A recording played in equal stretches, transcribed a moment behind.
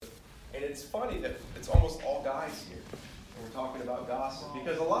And it's funny that it's almost all guys here when we're talking about gossip.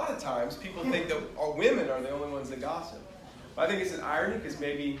 Because a lot of times people think that women are the only ones that gossip. But I think it's an irony because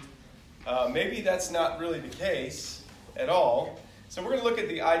maybe that's not really the case at all. So we're going to look at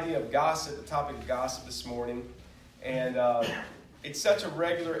the idea of gossip, the topic of gossip this morning. And it's such a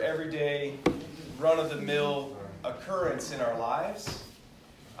regular, everyday, run-of-the-mill occurrence in our lives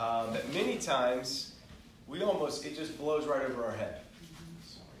that many times it just blows right over our head.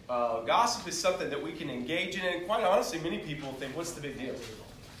 Gossip is something that we can engage in, and quite honestly, many people think, what's the big deal?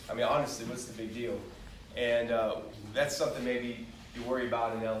 I mean, honestly, what's the big deal? And that's something maybe you worry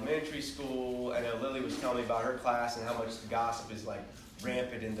about in elementary school. I know Lily was telling me about her class and how much the gossip is like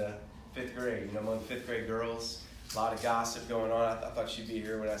rampant in the 5th grade. You know, among 5th grade girls, a lot of gossip going on. I thought she'd be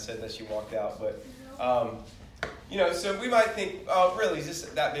here when I said that. She walked out. But, so we might think, oh, really, is this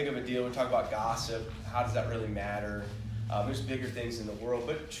that big of a deal? We're talking about gossip. How does that really matter? There's bigger things in the world.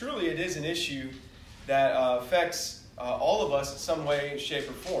 But truly, it is an issue that affects all of us in some way, shape,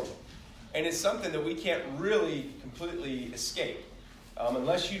 or form. And it's something that we can't really completely escape.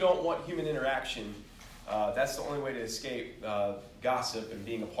 Unless you don't want human interaction, that's the only way to escape gossip and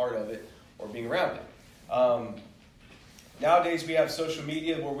being a part of it or being around it. Nowadays, we have social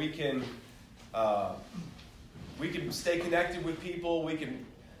media where we can stay connected with people. We can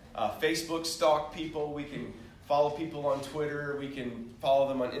Facebook stalk people. We can follow people on Twitter. We can follow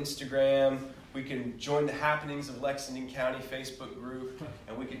them on Instagram. We can join the happenings of Lexington County Facebook group,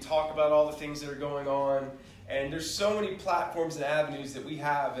 and we can talk about all the things that are going on. And there's so many platforms and avenues that we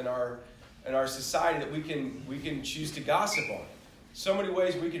have in our society that we can choose to gossip on. So many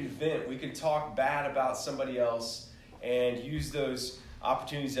ways we can vent. We can talk bad about somebody else and use those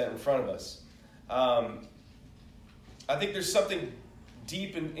opportunities that are in front of us. I think there's something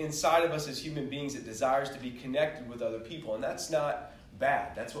deep inside of us as human beings that desires to be connected with other people, and that's not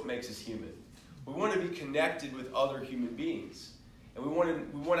bad. That's what makes us human. We want to be connected with other human beings, and we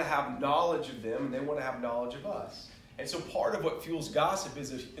want to have knowledge of them, and they want to have knowledge of us. And so part of what fuels gossip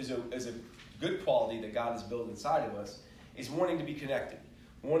is a good quality that God has built inside of us, is wanting to be connected,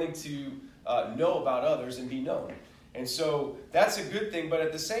 wanting to know about others and be known. And so that's a good thing, but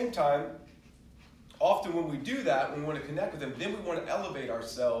at the same time, often when we do that, when we want to connect with them, then we want to elevate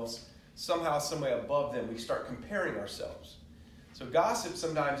ourselves somehow, some way above them. We start comparing ourselves. So gossip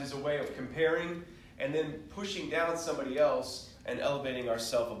sometimes is a way of comparing and then pushing down somebody else and elevating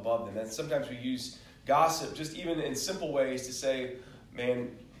ourselves above them. And sometimes we use gossip just even in simple ways to say, man,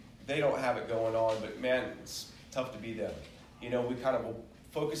 they don't have it going on, but man, it's tough to be them. You know, we kind of will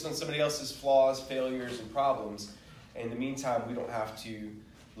focus on somebody else's flaws, failures, and problems. In the meantime, we don't have to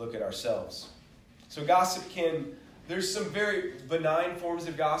look at ourselves. So gossip there's some very benign forms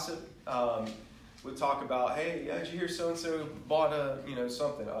of gossip. We'll talk about, hey, did you hear so-and-so bought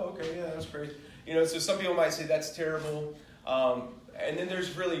something? Oh, okay, yeah, that's great. So some people might say that's terrible. And then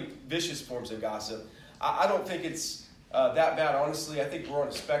there's really vicious forms of gossip. I don't think it's that bad, honestly. I think we're on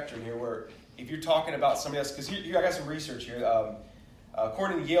a spectrum here where if you're talking about somebody else, because here I got some research here.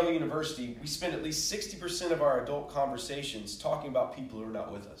 According to Yale University, we spend at least 60% of our adult conversations talking about people who are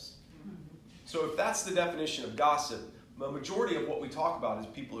not with us. So if that's the definition of gossip, the majority of what we talk about is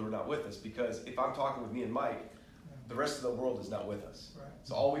people who are not with us, because if I'm talking with me and Mike, the rest of the world is not with us. Right.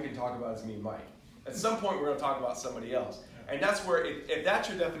 So all we can talk about is me and Mike. At some point, we're going to talk about somebody else. And that's where, if that's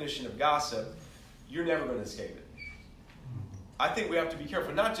your definition of gossip, you're never going to escape it. I think we have to be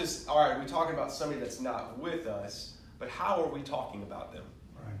careful. Not just, all right, we're talking about somebody that's not with us, but how are we talking about them?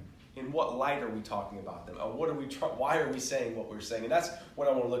 Right. In what light are we talking about them? Why are we saying what we're saying? And that's what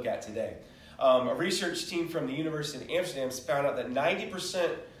I want to look at today. A research team from the University of Amsterdam found out that 90%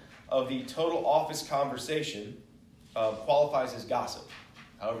 of the total office conversation qualifies as gossip,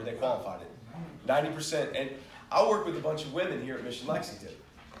 however they qualified it. 90%. And I work with a bunch of women here at Mission Lexington.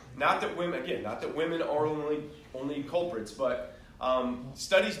 Not that women are only culprits, but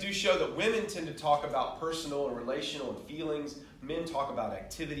studies do show that women tend to talk about personal and relational and feelings. Men talk about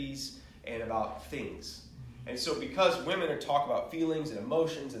activities and about things. And so because women are talk about feelings and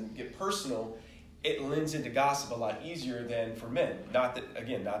emotions and get personal, it lends into gossip a lot easier than for men. Not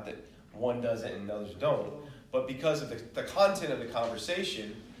that one does it and others don't, but because of the content of the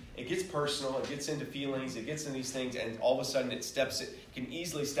conversation, it gets personal, it gets into feelings, it gets into these things, and all of a sudden it can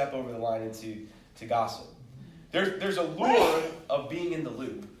easily step over the line into gossip. There's a lure of being in the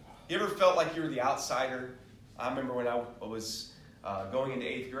loop. You ever felt like you were the outsider? I remember when I was going into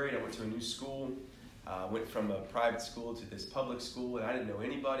 8th grade, I went to a new school. Went from a private school to this public school, and I didn't know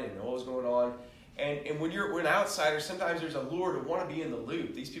anybody, I didn't know what was going on. And when you're an outsider, sometimes there's a lure to want to be in the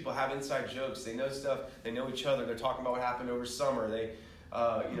loop. These people have inside jokes. They know stuff. They know each other. They're talking about what happened over summer.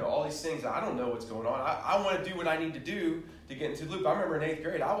 all these things. I don't know what's going on. I want to do what I need to do to get into the loop. I remember in 8th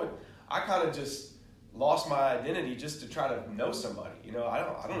grade, I kind of just lost my identity just to try to know somebody. I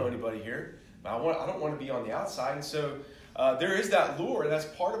don't know anybody here. But I don't want to be on the outside. And so there is that lure, and that's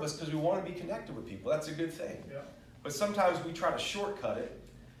part of us because we want to be connected with people. That's a good thing. Yeah. But sometimes we try to shortcut it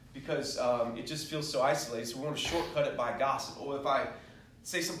because it just feels so isolated. So we want to shortcut it by gossip. Or if I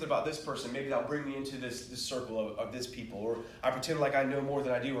say something about this person, maybe that'll bring me into this circle of this people. Or I pretend like I know more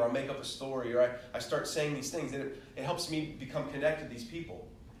than I do, or I make up a story, or I start saying these things. And it helps me become connected to these people.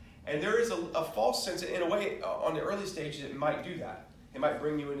 And there is a false sense, in a way, on the early stages, it might do that. It might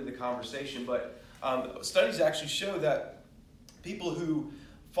bring you into the conversation. But studies actually show that people who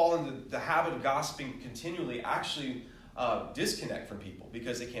fall into the habit of gossiping continually actually disconnect from people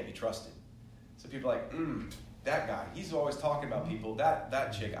because they can't be trusted. So people are like, that guy, he's always talking about people,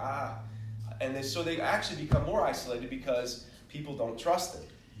 that chick, and so they actually become more isolated because people don't trust them.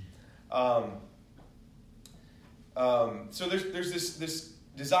 So there's this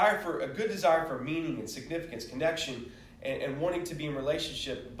good desire for meaning and significance, connection, and wanting to be in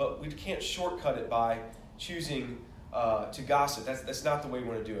relationship, but we can't shortcut it by choosing to gossip. That's not the way we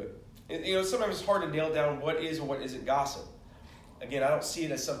want to do it. Sometimes it's hard to nail down what is and what isn't gossip. Again, I don't see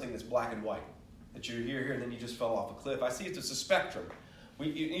it as something that's black and white, that you're here, and then you just fell off a cliff. I see it as a spectrum.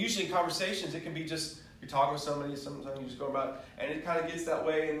 Usually in conversations, it can be just, you're talking with somebody, sometimes you just go about, and it kind of gets that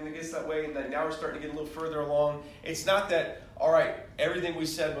way, and then it gets that way, and then now we're starting to get a little further along. It's not that, all right, everything we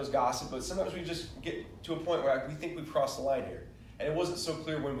said was gossip, but sometimes we just get to a point where we think we've crossed the line here. And it wasn't so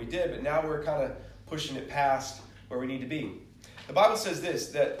clear when we did, but now we're kind of pushing it past where we need to be. The Bible says this,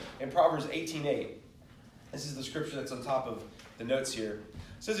 that in Proverbs 18:8, this is the scripture that's on top of the notes here.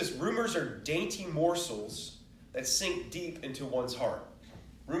 It says this, rumors are dainty morsels that sink deep into one's heart.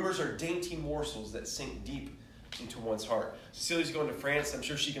 Rumors are dainty morsels that sink deep into one's heart. Cecilia's going to France. I'm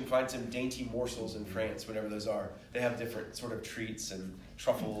sure she can find some dainty morsels in France, whatever those are. They have different sort of treats and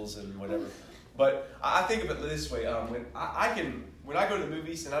truffles and whatever. But I think of it this way. When I go to the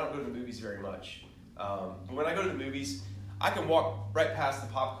movies, and I don't go to the movies very much, but when I go to the movies, I can walk right past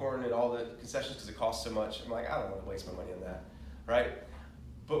the popcorn and all the concessions because it costs so much. I'm like, I don't want to waste my money on that, right?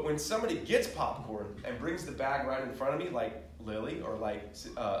 But when somebody gets popcorn and brings the bag right in front of me, like Lily or like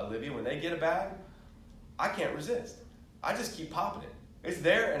Olivia, when they get a bag, I can't resist. I just keep popping it. It's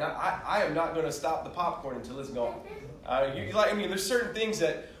there, and I am not going to stop the popcorn until it's gone. There's certain things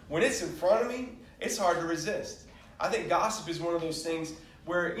that when it's in front of me, it's hard to resist. I think gossip is one of those things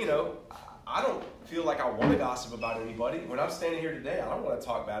where, I don't feel like I want to gossip about anybody. When I'm standing here today, I don't want to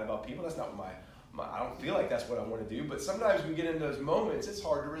talk bad about people. That's not I don't feel like that's what I want to do. But sometimes we get into those moments, it's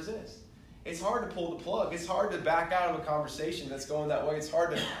hard to resist. It's hard to pull the plug. It's hard to back out of a conversation that's going that way. It's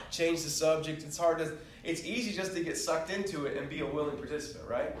hard to change the subject. It's easy just to get sucked into it and be a willing participant,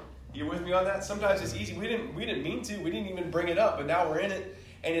 right? You with me on that? Sometimes it's easy. We didn't mean to. We didn't even bring it up, but now we're in it,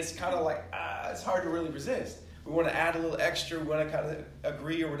 and it's kind of like, it's hard to really resist. We want to add a little extra. We want to kind of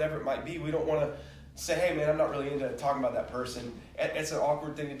agree or whatever it might be. We don't want to say, hey, man, I'm not really into talking about that person. It's an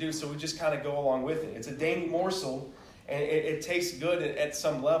awkward thing to do, so we just kind of go along with it. It's a dainty morsel, and it tastes good at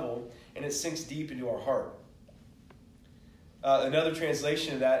some level, and it sinks deep into our heart. Another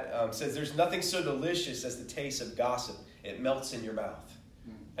translation of that says, there's nothing so delicious as the taste of gossip. It melts in your mouth.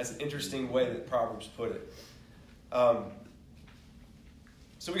 That's an interesting way that Proverbs put it.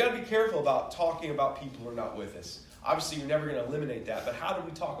 So we got to be careful about talking about people who are not with us. Obviously, you're never going to eliminate that, but how do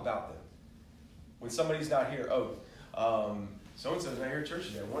we talk about them? When somebody's not here, so-and-so's not here at church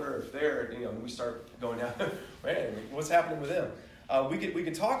today. I wonder if they're, we start going down, man, what's happening with them? We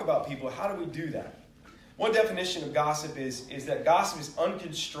can talk about people. How do we do that? One definition of gossip is that gossip is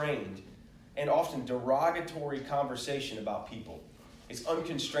unconstrained and often derogatory conversation about people. It's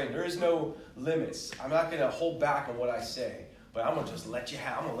unconstrained. There is no limits. I'm not going to hold back on what I say, but I'm going to just let you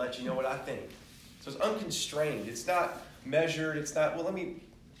I'm going to let you know what I think. So it's unconstrained. It's not measured. It's not, let me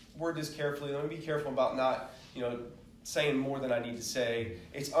word this carefully. Let me be careful about not, saying more than I need to say.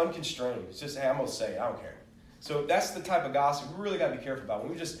 It's unconstrained. It's just, hey, I'm going to say it. I don't care. So that's the type of gossip we really got to be careful about.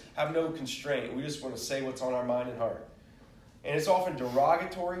 When we just have no constraint, we just want to say what's on our mind and heart. And it's often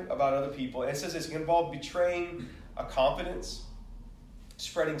derogatory about other people. And it says this can involve betraying a confidence,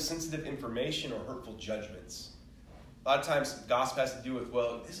 spreading sensitive information, or hurtful judgments. A lot of times gossip has to do with,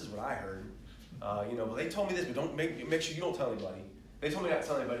 well, this is what I heard. Well, they told me this, but don't make sure you don't tell anybody. They told me not to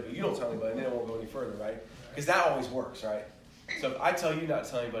tell anybody, but you don't tell anybody, and then it won't go any further, right? Because that always works, right? So if I tell you not to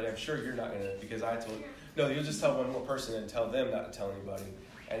tell anybody, I'm sure you're not going to, because I told you. No, you'll just tell one more person and tell them not to tell anybody,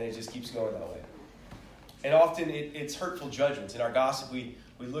 and it just keeps going that way. And often it's hurtful judgments. In our gossip, we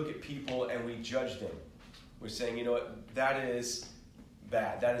look at people and we judge them. We're saying, that is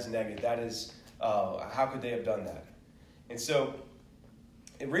bad. That is negative. That is, how could they have done that? And so,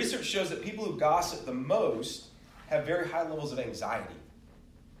 research shows that people who gossip the most have very high levels of anxiety.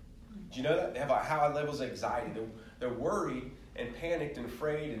 Do you know that? They have high levels of anxiety. They're worried and panicked and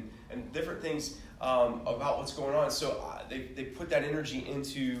afraid and different things about what's going on. So they put that energy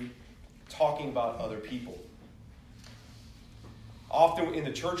into talking about other people. Often in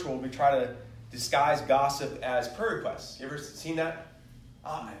the church world, we try to disguise gossip as prayer requests. You ever seen that?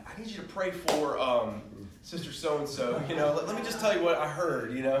 I need you to pray for Sister So-and-so. Let me just tell you what I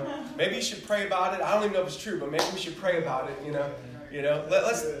heard, Maybe you should pray about it. I don't even know if it's true, but maybe we should pray about it, You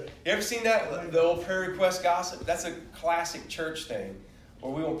ever seen that? The old prayer request gossip? That's a classic church thing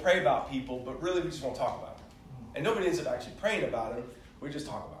where we won't pray about people, but really we just won't talk about them. And nobody ends up actually praying about them. We just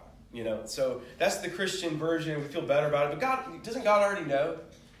talk about it, So that's the Christian version. We feel better about it. But doesn't God already know?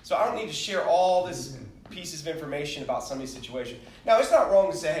 So I don't need to share all this pieces of information about somebody's situation. Now, it's not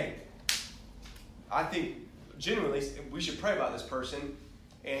wrong to say, hey, I think genuinely we should pray about this person.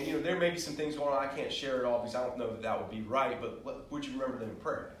 And, there may be some things going on I can't share it all because I don't know that would be right, but would you remember them in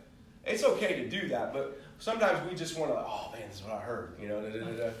prayer? It's okay to do that, but sometimes we just want to, oh, man, this is what I heard,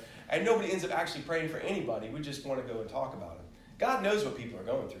 And nobody ends up actually praying for anybody. We just want to go and talk about it. God knows what people are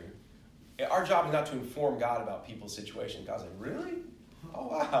going through. Our job is not to inform God about people's situation. God's like, really? Oh,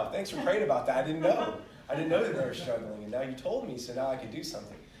 wow, thanks for praying about that. I didn't know. I didn't know that they were struggling, and now you told me, so now I can do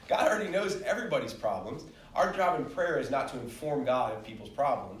something. God already knows everybody's problems. Our job in prayer is not to inform God of people's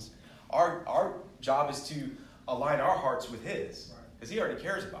problems. Our job is to align our hearts with His, because He already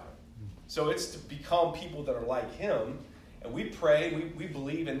cares about it. So it's to become people that are like Him, and we pray, we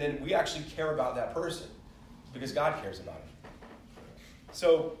believe, and then we actually care about that person, because God cares about it.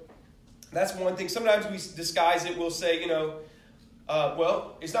 So that's one thing. Sometimes we disguise it. We'll say,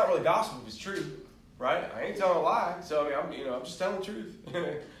 well, it's not really gossip if it's true, right? I ain't telling a lie, so I'm just telling the truth.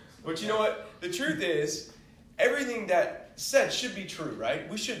 But you know what? The truth is, everything that said should be true, right?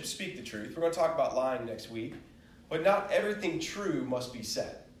 We should speak the truth. We're going to talk about lying next week. But not everything true must be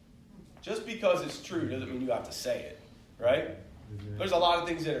said. Just because it's true doesn't mean you have to say it, right? There's a lot of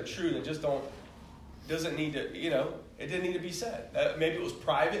things that are true that just doesn't need to, it didn't need to be said. Maybe it was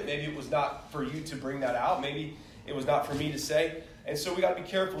private. Maybe it was not for you to bring that out. Maybe it was not for me to say. And so we got to be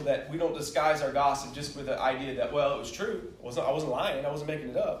careful that we don't disguise our gossip just with the idea that, well, it was true. I wasn't lying. I wasn't making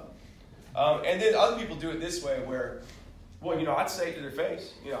it up. And then other people do it this way where, well, I'd say it to their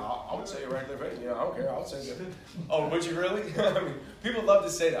face. I would say it right to their face. I don't care. I would say it. Oh, would you really? People love to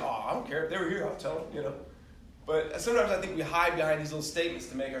say that. Oh, I don't care. If they were here, I'll tell them, But sometimes I think we hide behind these little statements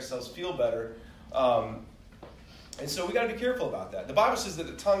to make ourselves feel better. And so we got to be careful about that. The Bible says that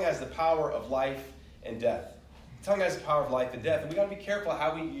the tongue has the power of life and death. The tongue has the power of life and death. And we got to be careful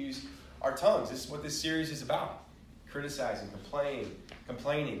how we use our tongues. This is what this series is about. Criticizing,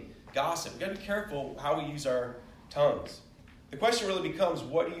 complaining, gossip. We got to be careful how we use our tongues. The question really becomes,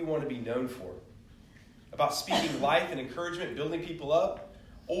 what do you want to be known for? About speaking life and encouragement, building people up,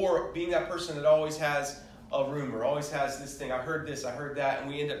 or being that person that always has a rumor, always has this thing, I heard this, I heard that, and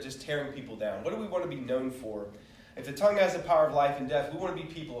we end up just tearing people down. What do we want to be known for? If the tongue has the power of life and death, we want to be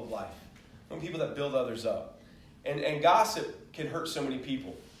people of life. We want people that build others up. And gossip can hurt so many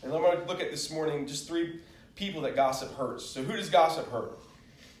people. And I'm going to look at this morning just 3 people that gossip hurts. So who does gossip hurt?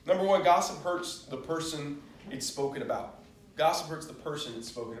 Number 1, gossip hurts the person it's spoken about. Gossip hurts the person it's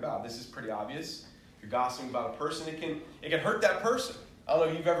spoken about. This is pretty obvious. If you're gossiping about a person, it can hurt that person. I don't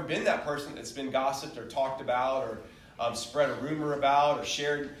know if you've ever been that person that's been gossiped or talked about or spread a rumor about or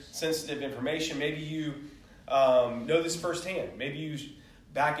shared sensitive information. Maybe you know this firsthand. Maybe you,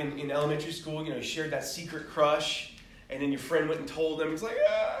 back in elementary school, you shared that secret crush, and then your friend went and told them. It's like,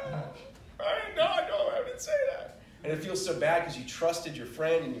 I didn't say that. And it feels so bad because you trusted your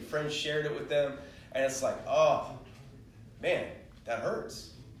friend and your friend shared it with them. And it's like, oh, man, that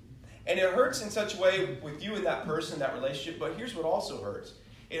hurts. And it hurts in such a way with you and that person, that relationship. But here's what also hurts.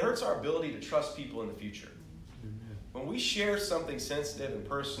 It hurts our ability to trust people in the future. When we share something sensitive and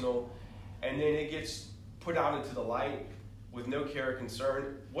personal, and then it gets put out into the light with no care or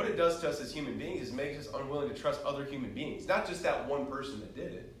concern, what it does to us as human beings is it makes us unwilling to trust other human beings. Not just that one person that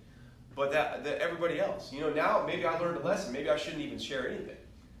did it, but that everybody else. Now maybe I learned a lesson. Maybe I shouldn't even share anything.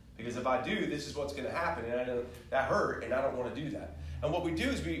 Because if I do, this is what's going to happen, and that hurt, and I don't want to do that. And what we do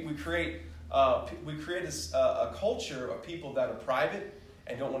is we create a culture of people that are private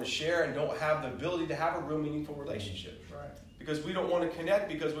and don't want to share and don't have the ability to have a real meaningful relationship. Right. Because we don't want to connect,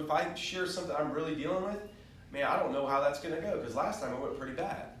 because if I share something I'm really dealing with, man, I don't know how that's going to go, because last time it went pretty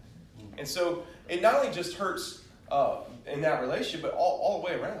bad. And so it not only just hurts in that relationship, but all the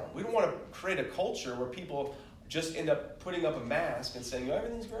way around. We don't want to create a culture where people just end up putting up a mask and saying,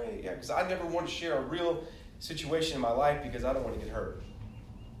 everything's great. Yeah, because I never want to share a real situation in my life because I don't want to get hurt.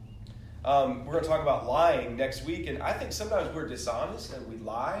 We're going to talk about lying next week, and I think sometimes we're dishonest and we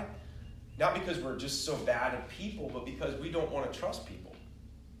lie, not because we're just so bad at people, but because we don't want to trust people,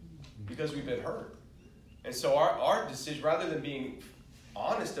 because we've been hurt. And so our decision, rather than being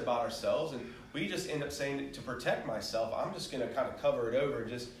honest about ourselves, and we just end up saying, to protect myself, I'm just going to kind of cover it over and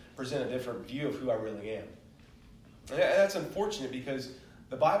just present a different view of who I really am. And that's unfortunate, because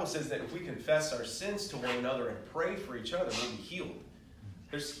the Bible says that if we confess our sins to one another and pray for each other, we'll be healed.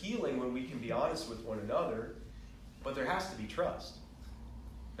 There's healing when we can be honest with one another, but there has to be trust.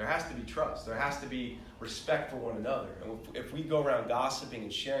 There has to be trust. There has to be respect for one another. And if we go around gossiping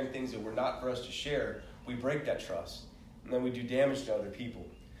and sharing things that were not for us to share, we break that trust. And then we do damage to other people.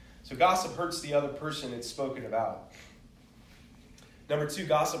 So gossip hurts the other person it's spoken about. Number 2,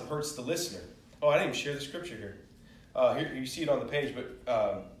 gossip hurts the listener. Oh, I didn't even share the scripture here. Here you see it on the page,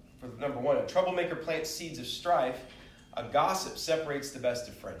 but for number 1, a troublemaker plants seeds of strife. A gossip separates the best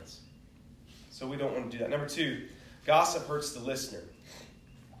of friends. So we don't want to do that. Number 2, gossip hurts the listener.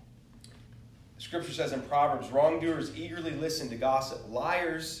 The scripture says in Proverbs, wrongdoers eagerly listen to gossip.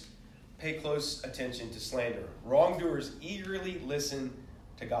 Liars pay close attention to slander. Wrongdoers eagerly listen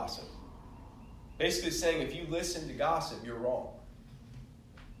to gossip. Basically saying, if you listen to gossip, you're wrong.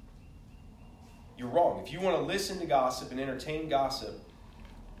 You're wrong. If you want to listen to gossip and entertain gossip,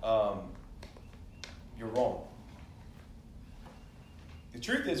 you're wrong. The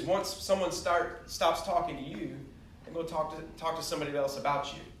truth is, once someone stops talking to you, and go talk to somebody else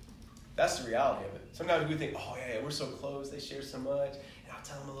about you. That's the reality of it. Sometimes we think, oh yeah, we're so close, they share so much, and I'll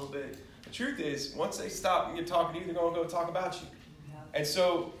tell them a little bit. The truth is, once they stop and get talking to you, they're going to go talk about you. Yeah. And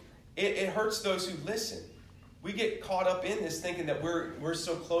so it hurts those who listen. We get caught up in this thinking that we're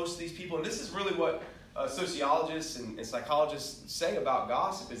so close to these people. And this is really what sociologists and psychologists say about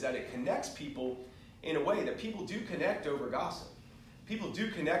gossip, is that it connects people in a way that people do connect over gossip. People do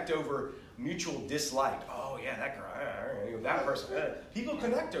connect over mutual dislike. Oh, yeah, that girl, that person. People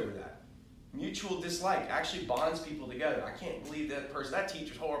connect over that. Mutual dislike actually bonds people together. I can't believe that person. That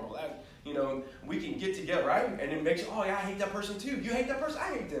teacher's horrible. We can get together, right? And it makes, oh, yeah, I hate that person too. You hate that person?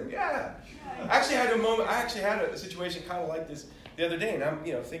 I hate them. Yeah. I actually had a situation kind of like this the other day, and I'm,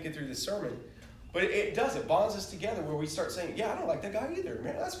 thinking through this sermon. But it does. It bonds us together where we start saying, yeah, I don't like that guy either.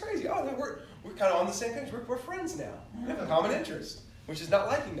 Man, that's crazy. Oh, no, we're kind of on the same page. We're friends now. We have a common interest, which is not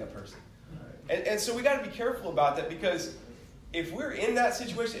liking that person. And so we got to be careful about that, because if we're in that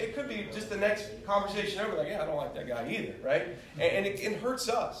situation, it could be just the next conversation over, like, yeah, I don't like that guy either, right? And it hurts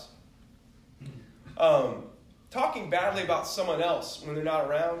us. Talking badly about someone else when they're not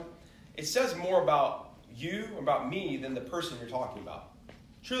around, it says more about you, about me, than the person you're talking about.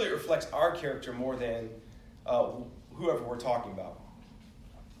 Truly, it reflects our character more than whoever we're talking about.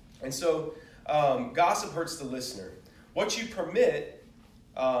 And so, gossip hurts the listener. What you permit,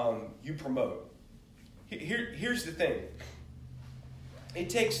 you promote. Here's the thing. It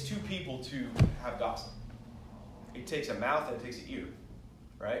takes 2 people to have gossip. It takes a mouth and it takes an ear,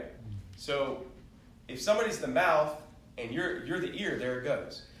 right? So if somebody's the mouth and you're the ear, there it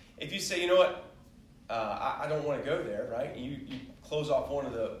goes. If you say, you know what, I don't want to go there, right? You close off one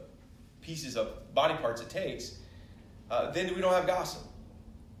of the pieces of body parts it takes, then we don't have gossip.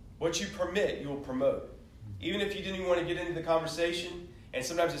 What you permit, you will promote. Even if you didn't even want to get into the conversation, and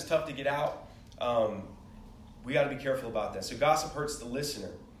sometimes it's tough to get out, we got to be careful about that. So gossip hurts the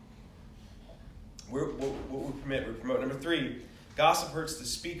listener. What we permit, we promote. Number 3, gossip hurts the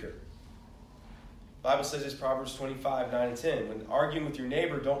speaker. The Bible says this, Proverbs 25, 9 and 10. When arguing with your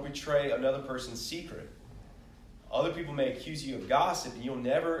neighbor, don't betray another person's secret. Other people may accuse you of gossip, and you'll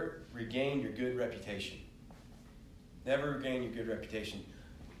never regain your good reputation. Never regain your good reputation.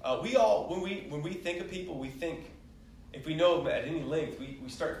 We all, when we think of people, we think, if we know them at any length, we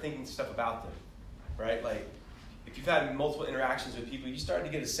start thinking stuff about them, right? Like, if you've had multiple interactions with people, you start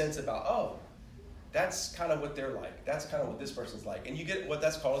to get a sense about, oh, that's kind of what they're like. That's kind of what this person's like. And you get what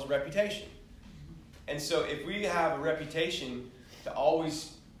that's called as reputation. And so if we have a reputation to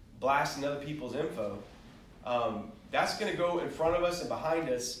always blasting other people's info, that's going to go in front of us and behind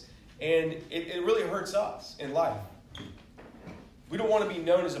us, and it really hurts us in life. We don't want to be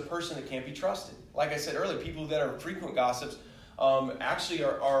known as a person that can't be trusted. Like I said earlier, people that are frequent gossips actually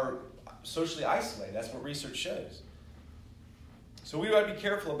are socially isolated. That's what research shows. So we ought to be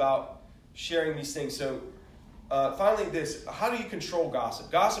careful about sharing these things. So finally this, how do you control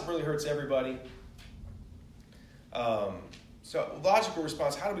gossip? Gossip really hurts everybody. So logical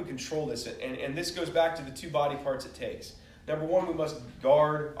response, how do we control this? And this goes back to the 2 body parts it takes. Number 1, we must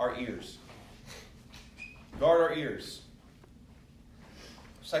guard our ears. Guard our ears.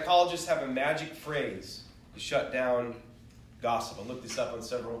 Psychologists have a magic phrase to shut down gossip. I looked this up on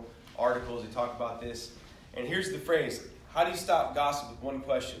several articles that talk about this. And here's the phrase. How do you stop gossip with one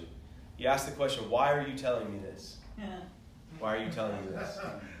question? You ask the question, why are you telling me this? Why are you telling me this?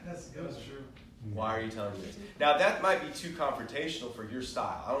 That's true. Why are you telling me this? Now, that might be too confrontational for your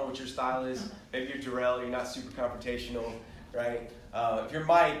style. I don't know what your style is. Maybe you're Darrell, you're not super confrontational, right? If you're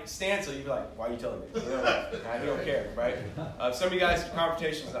Mike Stansel, you'd be like, why are you telling me? You know, you don't care, right? Some of you guys,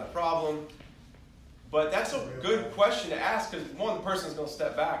 confrontation is not a problem. But that's a good question to ask because one, the person's going to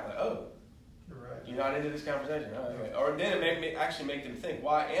step back like, oh, you're not into this conversation. Oh, okay. Or then it actually make them think,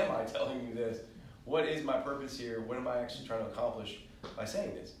 why am I telling you this? What is my purpose here? What am I actually trying to accomplish by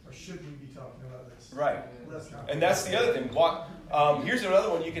saying this? Or should we be talking about this? Right. And that's the other thing. Here's another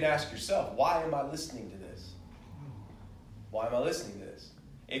one you can ask yourself. Why am I listening to this? Why am I listening to this?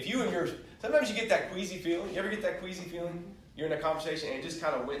 Sometimes you get that queasy feeling. You ever get that queasy feeling? You're in a conversation and it just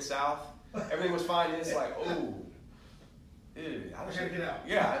kind of went south. Everything was fine and it's like, oh, dude, I gotta get out.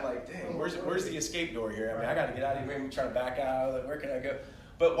 Yeah, I'm like, dang, where's the escape door here? I mean, I got to get out of here. I'm trying to back out. Like, where can I go?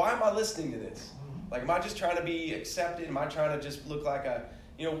 But why am I listening to this? Like, am I just trying to be accepted? Am I trying to just look like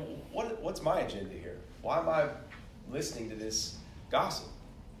what's my agenda here? Why am I listening to this gossip?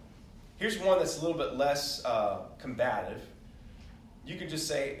 Here's one that's a little bit less combative. You can just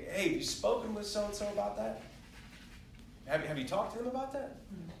say, hey, have you spoken with so-and-so about that? Have you talked to them about that?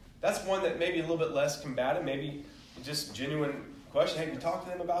 That's one that may be a little bit less combative, maybe just genuine question. Have you talked to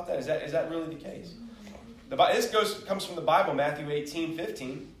them about that? Is that really the case? This comes from the Bible, Matthew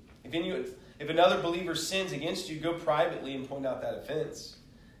 18:15. If another believer sins against you, go privately and point out that offense.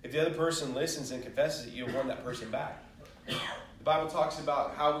 If the other person listens and confesses it, you'll win that person back. The Bible talks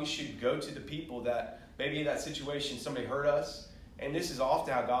about how we should go to the people that maybe in that situation somebody hurt us. And this is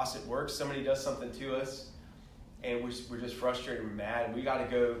often how gossip works. Somebody does something to us, and we're just frustrated and mad. And we got to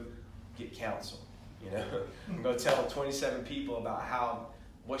go get counsel. I'm going to tell 27 people about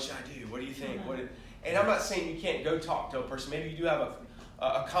what should I do? What do you think? And I'm not saying you can't go talk to a person. Maybe you do have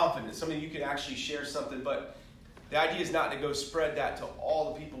a confidence, something you could actually share something. But the idea is not to go spread that to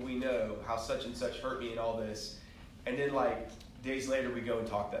all the people we know, how such and such hurt me and all this. And then like days later we go and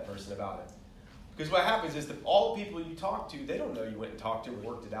talk to that person about it. Because what happens is that all the people you talk to, they don't know you went and talked to and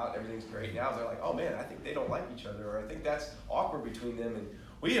worked it out. Everything's great. Now they're like, oh man, I think they don't like each other. Or I think that's awkward between them. And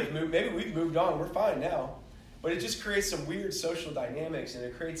maybe we've moved on. We're fine now. But it just creates some weird social dynamics. And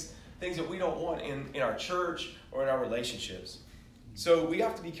it creates things that we don't want in our church or in our relationships. So we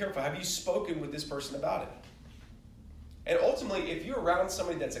have to be careful. Have you spoken with this person about it? And ultimately, if you're around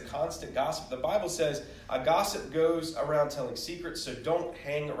somebody that's a constant gossip, the Bible says a gossip goes around telling secrets, so don't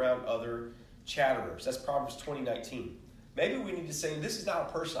hang around other chatterers. That's Proverbs 20:19. Maybe we need to say, this is not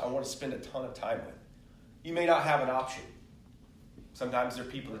a person I want to spend a ton of time with. You may not have an option. Sometimes there are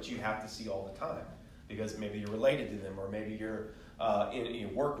people that you have to see all the time because maybe you're related to them or maybe you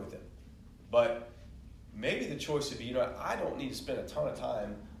work with them. But maybe the choice would be, I don't need to spend a ton of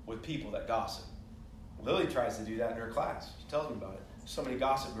time with people that gossip. Lily tries to do that in her class. She tells me about it. So many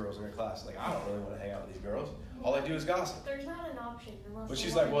gossip girls in her class. Like, I don't really want to hang out with these girls. All I do is gossip. There's not an option. But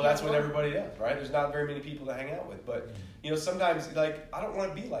she's like, well, that's what everybody does, right? There's not very many people to hang out with. But, sometimes, I don't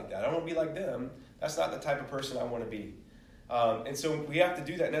want to be like that. I don't want to be like them. That's not the type of person I want to be. And so we have to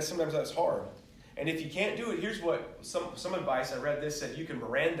do that. And sometimes that's hard. And if you can't do it, here's what some advice. I read this said you can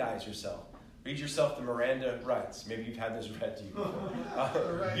Mirandize yourself. Read yourself the Miranda rights. Maybe you've had this read to you.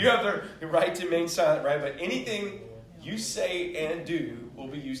 You have the right to remain silent, right? But anything you say and do will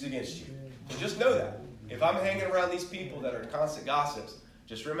be used against you. So just know that. If I'm hanging around these people that are constant gossips,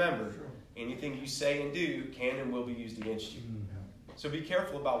 just remember, anything you say and do can and will be used against you. So be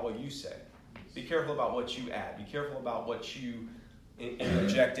careful about what you say. Be careful about what you add. Be careful about what you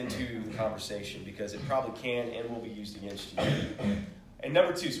interject into the conversation because it probably can and will be used against you. And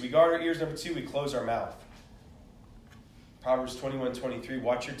number 2, so we guard our ears. Number 2, we close our mouth. Proverbs 21:23,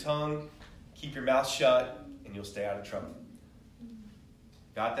 watch your tongue, keep your mouth shut, and you'll stay out of trouble.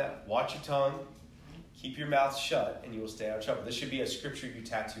 Got that? Watch your tongue, keep your mouth shut, and you will stay out of trouble. This should be a scripture you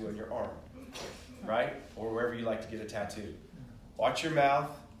tattoo on your arm, right? Or wherever you like to get a tattoo. Watch your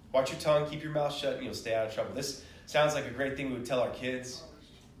mouth, watch your tongue, keep your mouth shut, and you'll stay out of trouble. This sounds like a great thing we would tell our kids.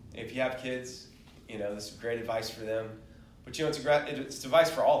 If you have kids, this is great advice for them. But it's advice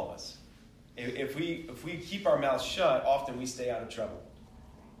for all of us. If we keep our mouths shut, often we stay out of trouble.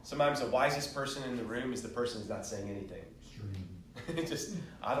 Sometimes the wisest person in the room is the person who's not saying anything.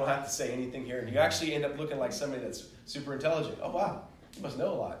 I don't have to say anything here. And you actually end up looking like somebody that's super intelligent. Oh, wow, you must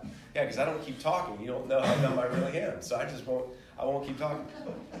know a lot. Yeah, because I don't keep talking. You don't know how dumb I really am. So I won't keep talking.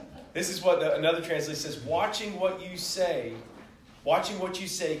 This is what another translation says. Watching what you say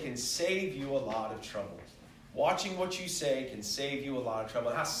can save you a lot of trouble. Watching what you say can save you a lot of trouble.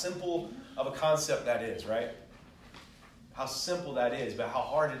 And how simple of a concept that is, right? How simple that is, but how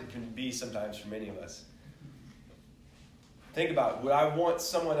hard it can be sometimes for many of us. Think about it. Would I want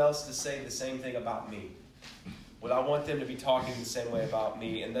someone else to say the same thing about me? Would I want them to be talking the same way about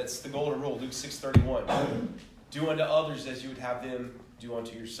me? And that's the golden rule, Luke 6:31. Do unto others as you would have them do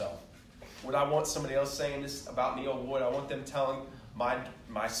unto yourself. Would I want somebody else saying this about me? Or would I want them telling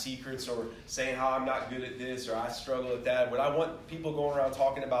my secrets or saying how I'm not good at this or I struggle at that? Would I want people going around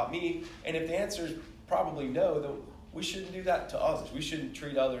talking about me? And if the answer is probably no, then we shouldn't do that to others. We shouldn't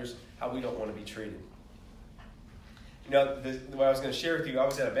treat others how we don't want to be treated. You know, what I was going to share with you, I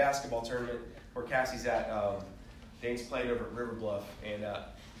was at a basketball tournament where Cassie's at. Dane's playing over at River Bluff, and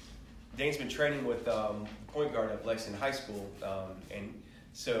Dane's been training with point guard at Lexington High School, and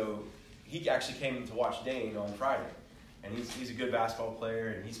so he actually came to watch Dane on Friday. And he's a good basketball player,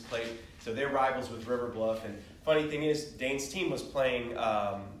 and he's played. So they're rivals with River Bluff. And funny thing is, Dane's team was playing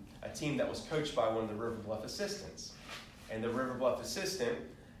a team that was coached by one of the River Bluff assistants. And the River Bluff assistant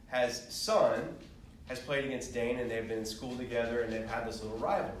has played against Dane, and they've been in school together, and they've had this little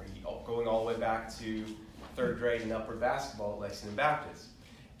rivalry going all the way back to third grade in upward basketball at Lexington Baptist.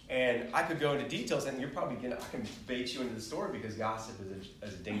 And I could go into details, and I can bait you into the story because gossip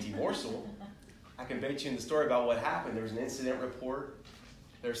is a dainty morsel. I can bait you in the story about what happened. There was an incident report.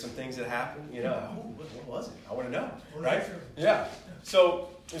 There's some things that happened. What was it? I want to know, right? Yeah. So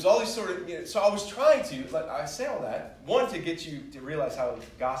there's all these sort of. So I was trying to. I say all that one to get you to realize how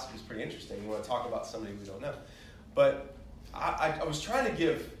gossip is pretty interesting. You want to talk about somebody we don't know, but I was trying to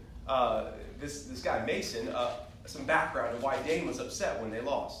give this guy Mason some background on why Dane was upset when they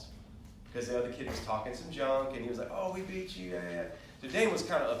lost, because the other kid was talking some junk and he was like, "Oh, we beat you." Yeah. So Dane was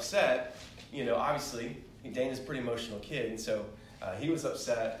kind of upset. Obviously, Dane is a pretty emotional kid, and so he was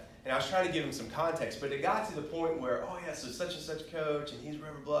upset. And I was trying to give him some context, but it got to the point where, so such and such coach, and he's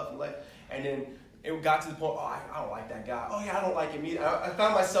River Bluff, and then it got to the point, I don't like that guy. Oh, yeah, I don't like him either. I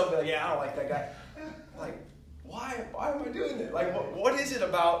found myself like, I don't like that guy. Like, why am I doing that? Like, what is it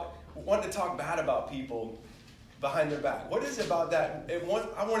about wanting to talk bad about people behind their back? What is it about that?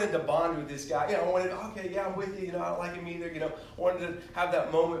 I wanted to bond with this guy. I'm with you. I don't like him either. I wanted to have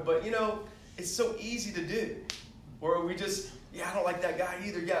that moment, but it's so easy to do, where we just, I don't like that guy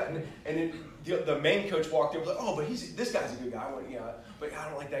either. Yeah, and then the main coach walked in, was like, but this guy's a good guy. But I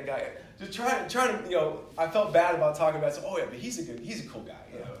don't like that guy. Just trying to, I felt bad about talking about it. So, but he's a cool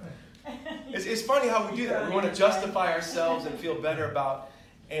guy. It's funny how we do that. We want to justify ourselves and feel better about,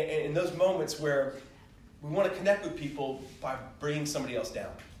 and in those moments where we want to connect with people by bringing somebody else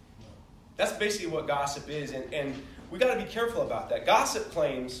down. That's basically what gossip is, and we got to be careful about that. Gossip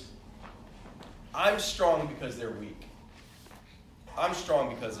claims, I'm strong because they're weak. I'm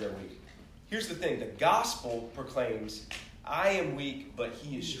strong because they're weak. Here's the thing. The gospel proclaims, I am weak, but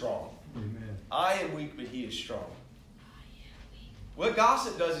he is strong. Amen. I am weak, but he is strong. What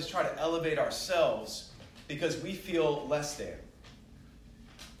gossip does is try to elevate ourselves because we feel less than.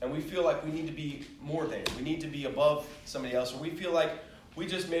 And we feel like we need to be more than. We need to be above somebody else. Or we feel like we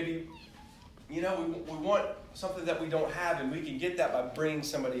just maybe, we want something that we don't have, and we can get that by bringing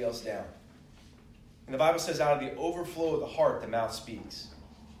somebody else down. And the Bible says, out of the overflow of the heart, the mouth speaks.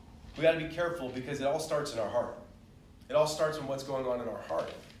 We got to be careful because it all starts in our heart. It all starts in what's going on in our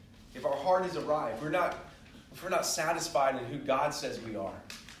heart. If our heart is awry, if we're not satisfied in who God says we are,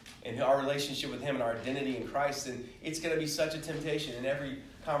 and our relationship with him and our identity in Christ, then it's going to be such a temptation in every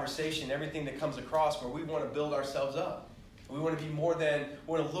conversation, everything that comes across, where we want to build ourselves up. We want to be more than,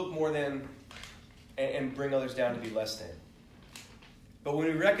 we want to look more than, and bring others down to be less than. But when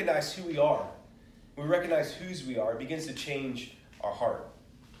we recognize who we are, we recognize whose we are, it begins to change our heart.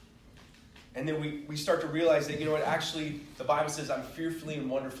 And then we start to realize that, actually, the Bible says, I'm fearfully and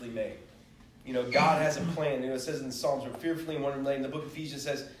wonderfully made. God has a plan. It says in the Psalms, we're fearfully and wonderfully made. And the book of Ephesians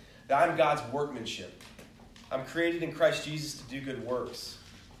says that I'm God's workmanship. I'm created in Christ Jesus to do good works.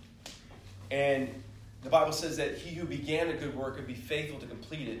 And the Bible says that he who began a good work would be faithful to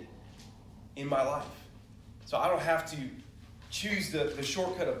complete it in my life. So I don't have to choose the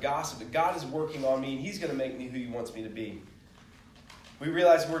shortcut of gossip. That God is working on me, and he's going to make me who he wants me to be. We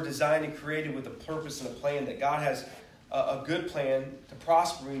realize we're designed and created with a purpose and a plan, that God has a good plan to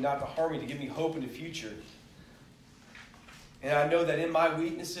prosper me, not to harm me, to give me hope in the future. And I know that in my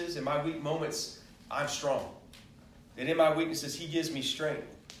weaknesses, in my weak moments, I'm strong. That in my weaknesses, he gives me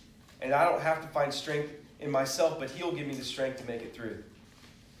strength. And I don't have to find strength in myself, but he'll give me the strength to make it through.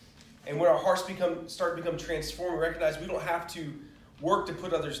 And when our hearts start to become transformed, we recognize we don't have to work to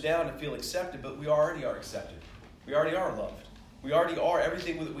put others down to feel accepted, but we already are accepted. We already are loved. We already are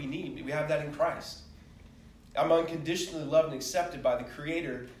everything that we need. We have that in Christ. I'm unconditionally loved and accepted by the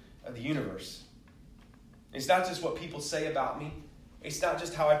Creator of the universe. It's not just what people say about me. It's not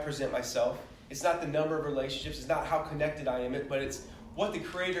just how I present myself. It's not the number of relationships. It's not how connected I am, but it's what the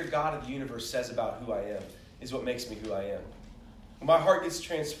Creator God of the universe says about who I am is what makes me who I am. When my heart gets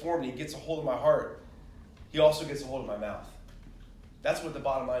transformed and He gets a hold of my heart, He also gets a hold of my mouth. That's what the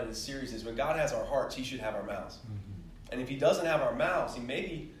bottom line of this series is. When God has our hearts, He should have our mouths. And if He doesn't have our mouths,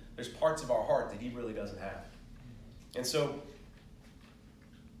 maybe there's parts of our heart that He really doesn't have. And so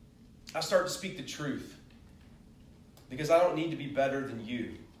I start to speak the truth because I don't need to be better than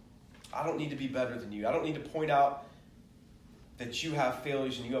you. I don't need to be better than you. I don't need to point out that you have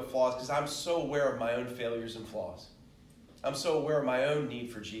failures and you have flaws because I'm so aware of my own failures and flaws. I'm so aware of my own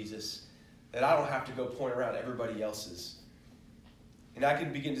need for Jesus that I don't have to go point around everybody else's. And I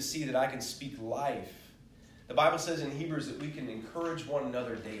can begin to see that I can speak life. The Bible says in Hebrews that we can encourage one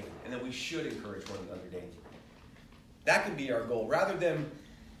another daily and that we should encourage one another daily. That can be our goal. Rather than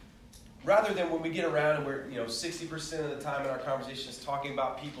when we get around and we're 60% of the time in our conversations talking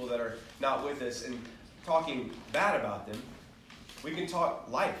about people that are not with us and talking bad about them, we can talk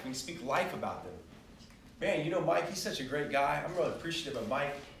life. We can speak life about them. Man, Mike, he's such a great guy. I'm really appreciative of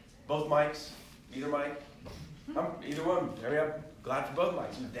Mike. Both Mikes. Either Mike. Either one. I'm glad for both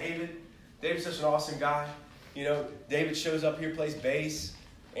Mikes. David's such an awesome guy. David shows up here, plays bass.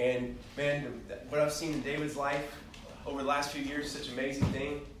 And, man, what I've seen in David's life over the last few years is such an amazing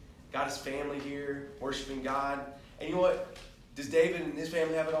thing. Got his family here, worshiping God. And you know what? Does David and his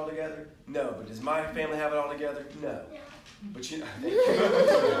family have it all together? No. But does my family have it all together? No. But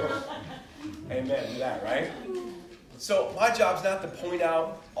amen to that, right? So my job's not to point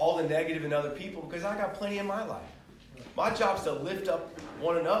out all the negative in other people because I got plenty in my life. My job's to lift up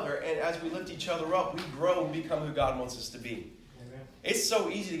one another, and as we lift each other up, we grow and become who God wants us to be. Amen. It's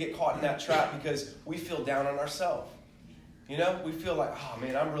so easy to get caught in that trap because we feel down on ourselves. We feel like, oh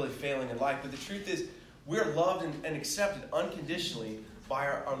man, I'm really failing in life. But the truth is, we're loved and accepted unconditionally by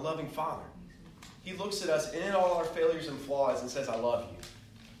our loving Father. He looks at us in all our failures and flaws and says, I love you.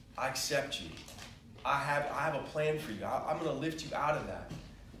 I accept you. I have a plan for you. I'm going to lift you out of that.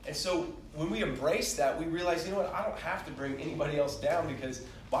 And so when we embrace that, we realize, I don't have to bring anybody else down because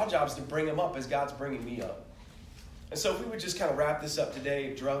my job is to bring them up as God's bringing me up. And so if we would just kind of wrap this up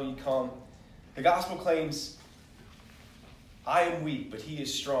today, Darrell, you come. The gospel claims, I am weak, but He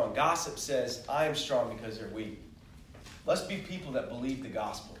is strong. Gossip says, I am strong because they're weak. Let's be people that believe the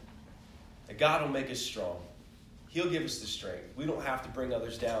gospel. That God will make us strong. He'll give us the strength. We don't have to bring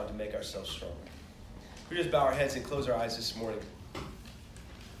others down to make ourselves strong. We just bow our heads and close our eyes this morning.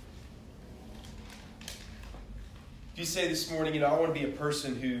 If you say this morning, I want to be a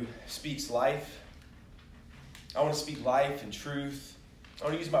person who speaks life. I want to speak life and truth. I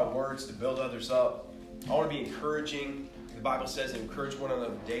want to use my words to build others up. I want to be encouraging. The Bible says to encourage one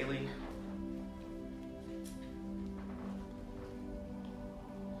another daily.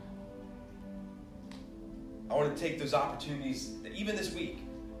 I want to take those opportunities, even this week,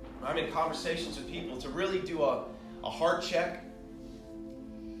 I'm in conversations with people, to really do a heart check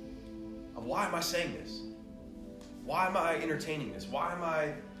of why am I saying this? Why am I entertaining this? Why am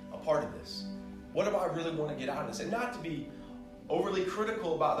I a part of this? What do I really want to get out of this? And not to be overly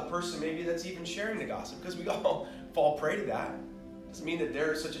critical about the person maybe that's even sharing the gossip, because we all fall prey to that. Doesn't mean that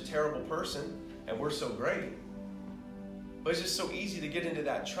they're such a terrible person and we're so great. But it's just so easy to get into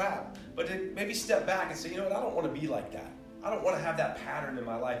that trap. But to maybe step back and say, I don't want to be like that. I don't want to have that pattern in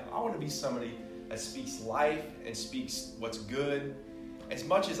my life. I want to be somebody that speaks life and speaks what's good as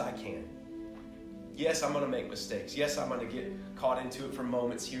much as I can. Yes, I'm going to make mistakes. Yes, I'm going to get caught into it for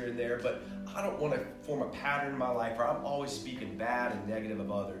moments here and there, but I don't want to form a pattern in my life where I'm always speaking bad and negative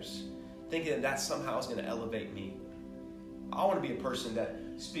of others, thinking that somehow is going to elevate me. I want to be a person that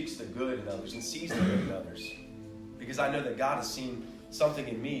speaks the good in others and sees the good in others, because I know that God has seen something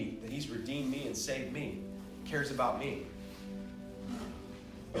in me, that He's redeemed me and saved me, cares about me.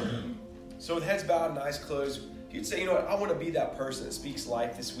 So with heads bowed and eyes closed, you'd say, I want to be that person that speaks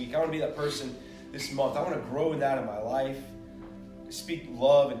life this week. I want to be that person this month. I want to grow in that in my life. Speak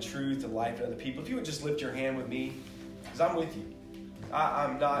love and truth and life to other people. If you would just lift your hand with me, because I'm with you.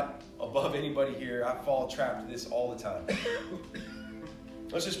 I'm not above anybody here. I fall trapped to this all the time.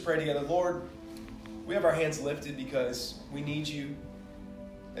 Let's just pray together. Lord, we have our hands lifted because we need you.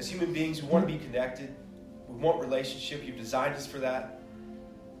 As human beings, we want to be connected. We want relationship. You've designed us for that.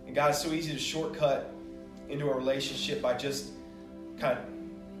 And God, it's so easy to shortcut into a relationship by just kind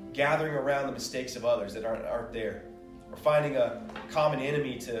of gathering around the mistakes of others that aren't there. or finding a common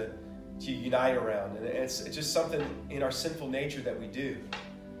enemy to unite around. And it's just something in our sinful nature that we do.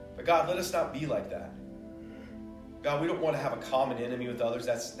 But God, let us not be like that. God, we don't want to have a common enemy with others.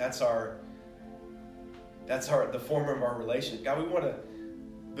 That's the form of our relationship. God, we want to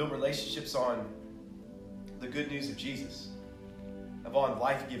build relationships on the good news of Jesus, on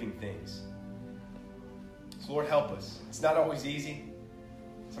life-giving things. So Lord, help us. It's not always easy.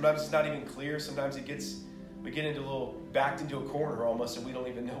 Sometimes it's not even clear. Sometimes we get backed into a corner almost, and we don't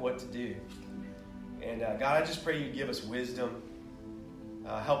even know what to do. And God, I just pray you give us wisdom.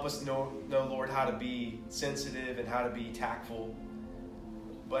 Help us know, Lord, how to be sensitive and how to be tactful,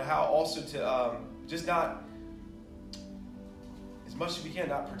 but how also to just not, as much as we can,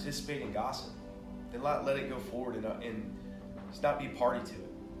 not participate in gossip, and not let it go forward and just not be a party to it.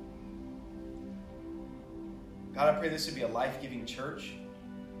 God, I pray this would be a life-giving church.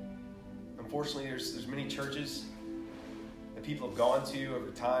 Unfortunately, there's many churches that people have gone to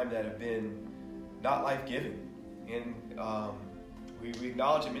over time that have been not life-giving. And we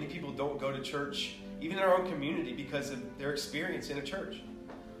acknowledge that many people don't go to church, even in our own community, because of their experience in a church.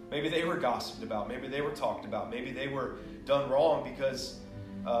 Maybe they were gossiped about. Maybe they were talked about. Maybe they were done wrong because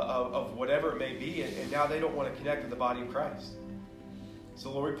of whatever it may be, and now they don't want to connect with the body of Christ.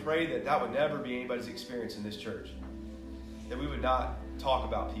 So Lord, we pray that would never be anybody's experience in this church, that we would not talk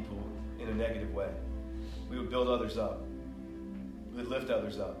about people in a negative way. We would build others up. We would lift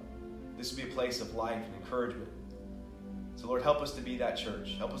others up. This would be a place of life and encouragement. So Lord, help us to be that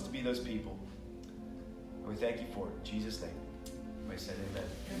church. Help us to be those people. And we thank you for it. In Jesus' name. Everybody said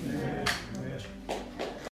amen. Amen. Amen.